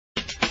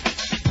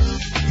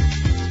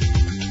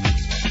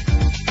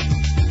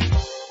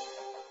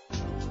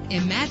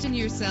Imagine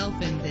yourself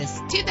in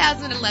this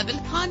 2011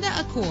 Honda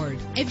Accord.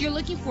 If you're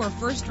looking for a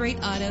first-rate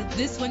auto,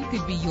 this one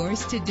could be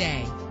yours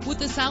today.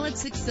 With a solid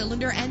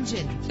 6-cylinder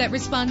engine that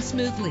responds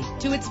smoothly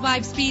to its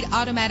 5-speed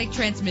automatic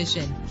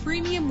transmission,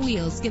 premium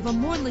wheels give a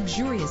more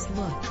luxurious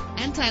look.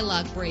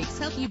 Anti-lock brakes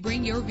help you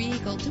bring your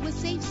vehicle to a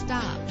safe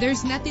stop.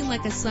 There's nothing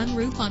like a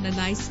sunroof on a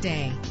nice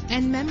day.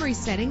 And memory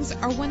settings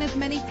are one of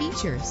many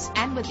features.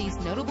 And with these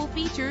notable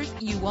features,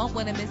 you won't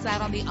want to miss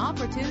out on the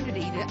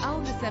opportunity to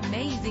own this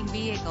amazing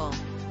vehicle.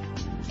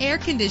 Air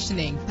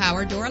conditioning,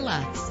 power door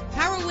locks,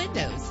 power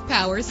windows,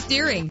 power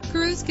steering,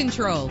 cruise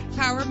control,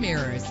 power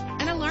mirrors,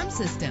 an alarm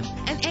system,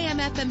 an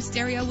AM/FM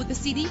stereo with a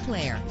CD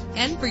player.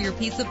 And for your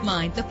peace of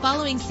mind, the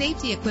following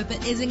safety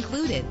equipment is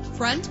included: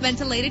 front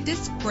ventilated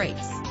disc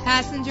brakes,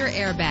 passenger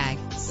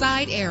airbag,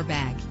 side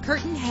airbag,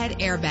 curtain head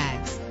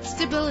airbags,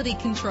 stability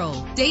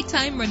control,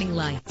 daytime running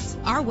lights.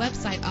 Our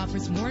website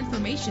offers more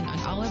information on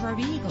all of our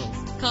vehicles.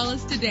 Call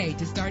us today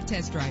to start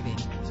test driving.